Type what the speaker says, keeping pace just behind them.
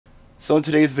So in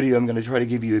today's video, I'm going to try to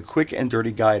give you a quick and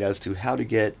dirty guide as to how to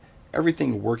get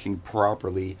everything working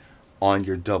properly on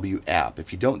your WAPP.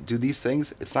 If you don't do these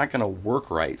things, it's not going to work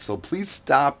right. So please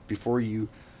stop before you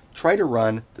try to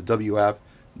run the WAPP.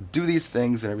 Do these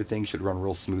things and everything should run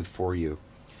real smooth for you.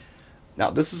 Now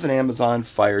this is an Amazon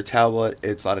Fire tablet.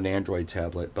 It's not an Android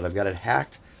tablet, but I've got it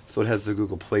hacked so it has the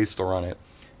Google Play Store on it.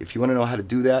 If you want to know how to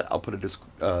do that, I'll put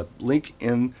a link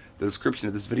in the description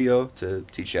of this video to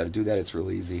teach you how to do that. It's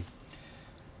really easy.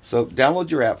 So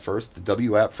download your app first, the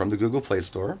WAPP from the Google Play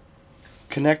Store.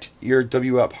 Connect your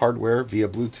WAPP hardware via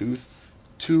Bluetooth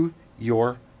to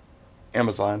your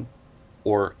Amazon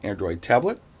or Android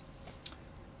tablet.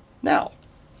 Now,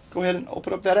 go ahead and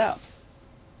open up that app.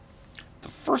 The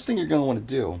first thing you're going to want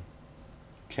to do,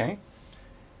 okay,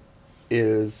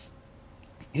 is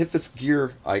hit this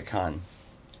gear icon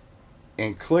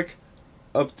and click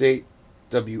Update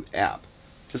WAPP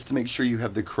just to make sure you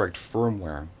have the correct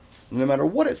firmware. No matter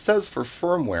what it says for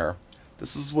firmware,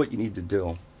 this is what you need to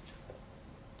do.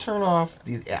 Turn off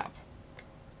the app,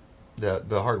 the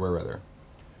hardware rather.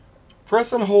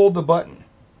 Press and hold the button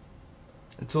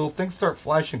until things start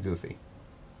flashing goofy.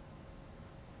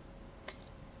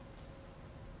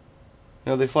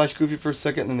 You know, they flash goofy for a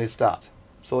second and then they stopped.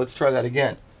 So let's try that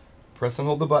again. Press and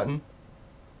hold the button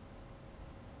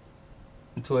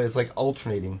until it's like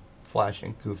alternating,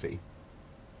 flashing goofy.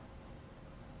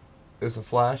 There's a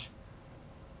flash.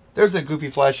 There's a goofy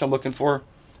flash I'm looking for.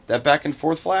 That back and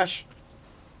forth flash.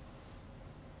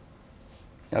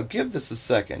 Now give this a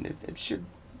second. It should,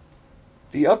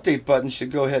 the update button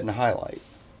should go ahead and highlight.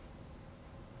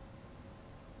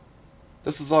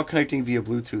 This is all connecting via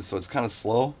Bluetooth, so it's kind of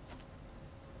slow.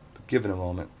 But give it a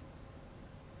moment.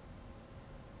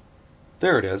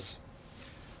 There it is.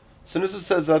 As soon as it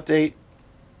says update,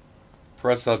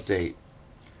 press update.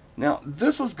 Now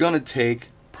this is going to take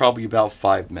probably about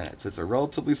 5 minutes. It's a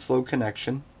relatively slow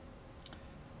connection.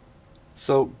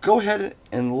 So go ahead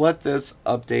and let this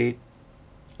update.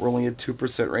 We're only at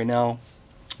 2% right now.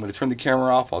 I'm going to turn the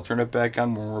camera off. I'll turn it back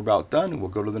on when we're about done and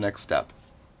we'll go to the next step.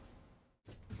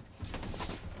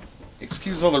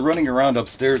 Excuse all the running around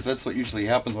upstairs. That's what usually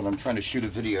happens when I'm trying to shoot a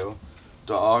video.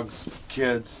 Dogs,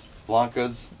 kids,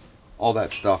 Blancas, all that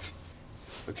stuff.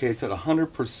 Okay, it's at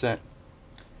 100%.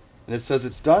 And it says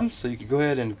it's done, so you can go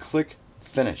ahead and click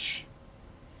Finish.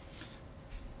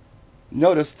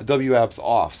 Notice the WAPP's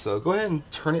off, so go ahead and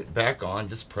turn it back on.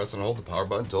 Just press and hold the power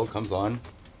button until it comes on.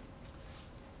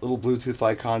 Little Bluetooth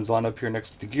icon's on up here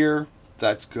next to the gear.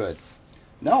 That's good.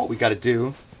 Now what we got to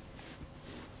do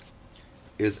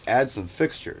is add some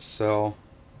fixtures. So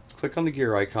click on the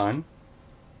gear icon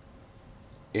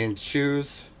and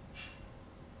choose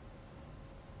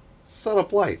Set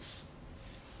up lights.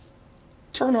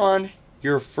 Turn on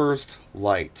your first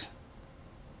light.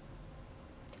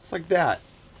 Like that.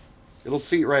 It'll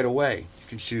see it right away. You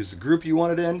can choose the group you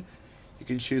want it in. You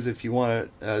can choose if you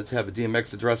want it to have a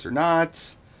DMX address or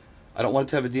not. I don't want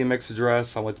it to have a DMX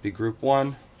address. I want it to be group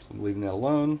 1, so I'm leaving that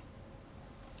alone.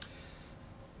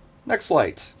 Next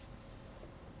light.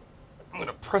 I'm going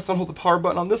to press and hold the power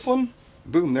button on this one.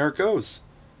 Boom, there it goes.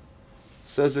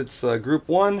 Says it's group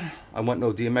 1. I want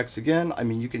no DMX again. I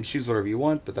mean, you can choose whatever you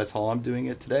want, but that's how I'm doing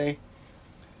it today.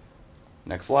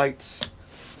 Next light.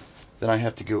 Then I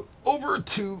have to go over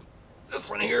to this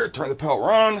one here, turn the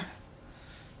power on.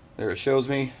 There it shows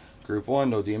me. Group 1,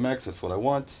 no DMX, that's what I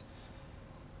want.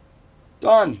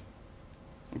 Done.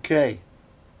 Okay.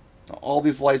 Now all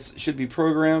these lights should be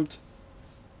programmed.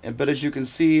 But as you can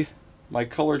see, my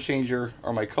color changer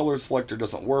or my color selector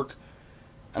doesn't work.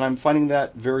 And I'm finding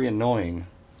that very annoying.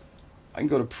 I can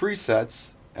go to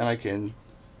presets and I can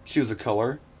choose a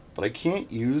color, but I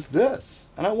can't use this.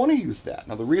 And I want to use that.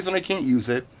 Now the reason I can't use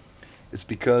it it's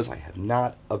because I have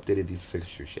not updated these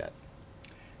fixtures yet.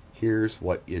 Here's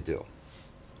what you do.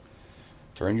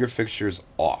 Turn your fixtures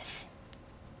off.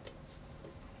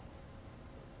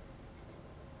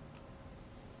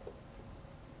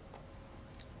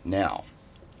 Now,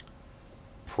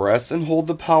 press and hold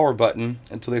the power button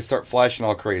until they start flashing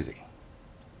all crazy.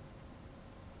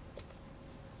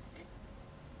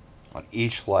 On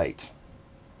each light.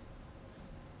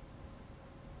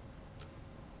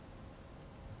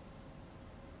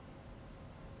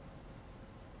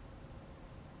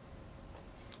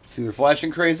 See they're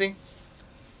flashing crazy?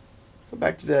 Go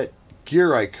back to that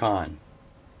gear icon.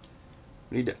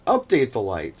 We need to update the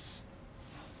lights.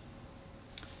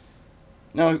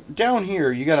 Now down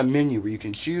here you got a menu where you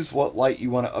can choose what light you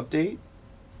want to update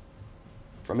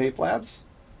from Ape Labs.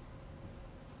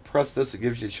 Press this, it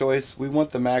gives you a choice. We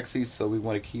want the maxi, so we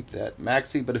want to keep that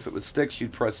maxi, but if it was sticks,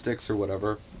 you'd press sticks or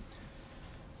whatever.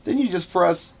 Then you just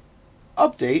press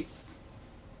update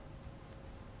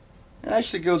It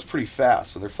actually goes pretty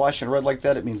fast. When they're flashing red like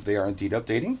that, it means they are indeed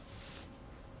updating.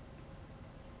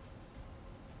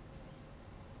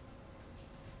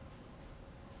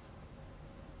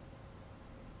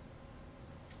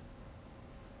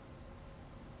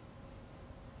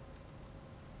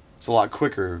 It's a lot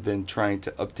quicker than trying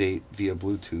to update via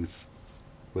Bluetooth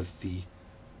with the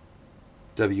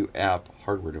WAPP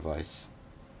hardware device.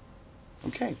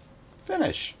 Okay,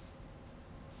 finish.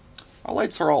 Our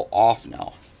lights are all off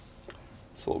now.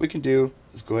 So what we can do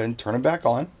is go ahead and turn them back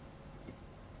on.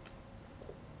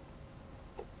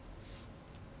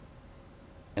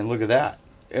 And look at that.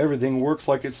 Everything works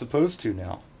like it's supposed to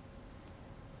now.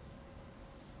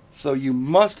 So you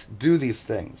must do these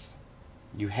things.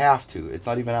 You have to. It's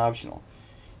not even optional.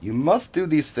 You must do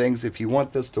these things if you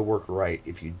want this to work right.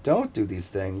 If you don't do these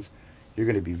things, you're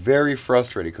going to be very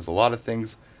frustrated because a lot of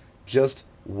things just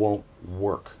won't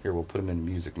work. Here, we'll put them in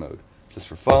music mode just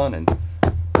for fun and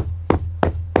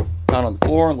pound on the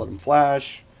floor and let them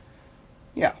flash.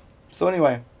 Yeah. So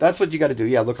anyway, that's what you got to do.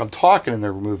 Yeah, look, I'm talking and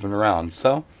they're moving around.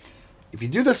 So if you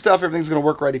do this stuff, everything's going to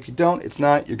work right. If you don't, it's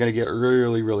not. You're going to get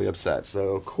really, really upset.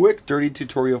 So quick, dirty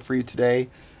tutorial for you today.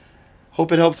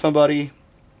 Hope it helps somebody.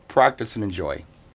 Practice and enjoy.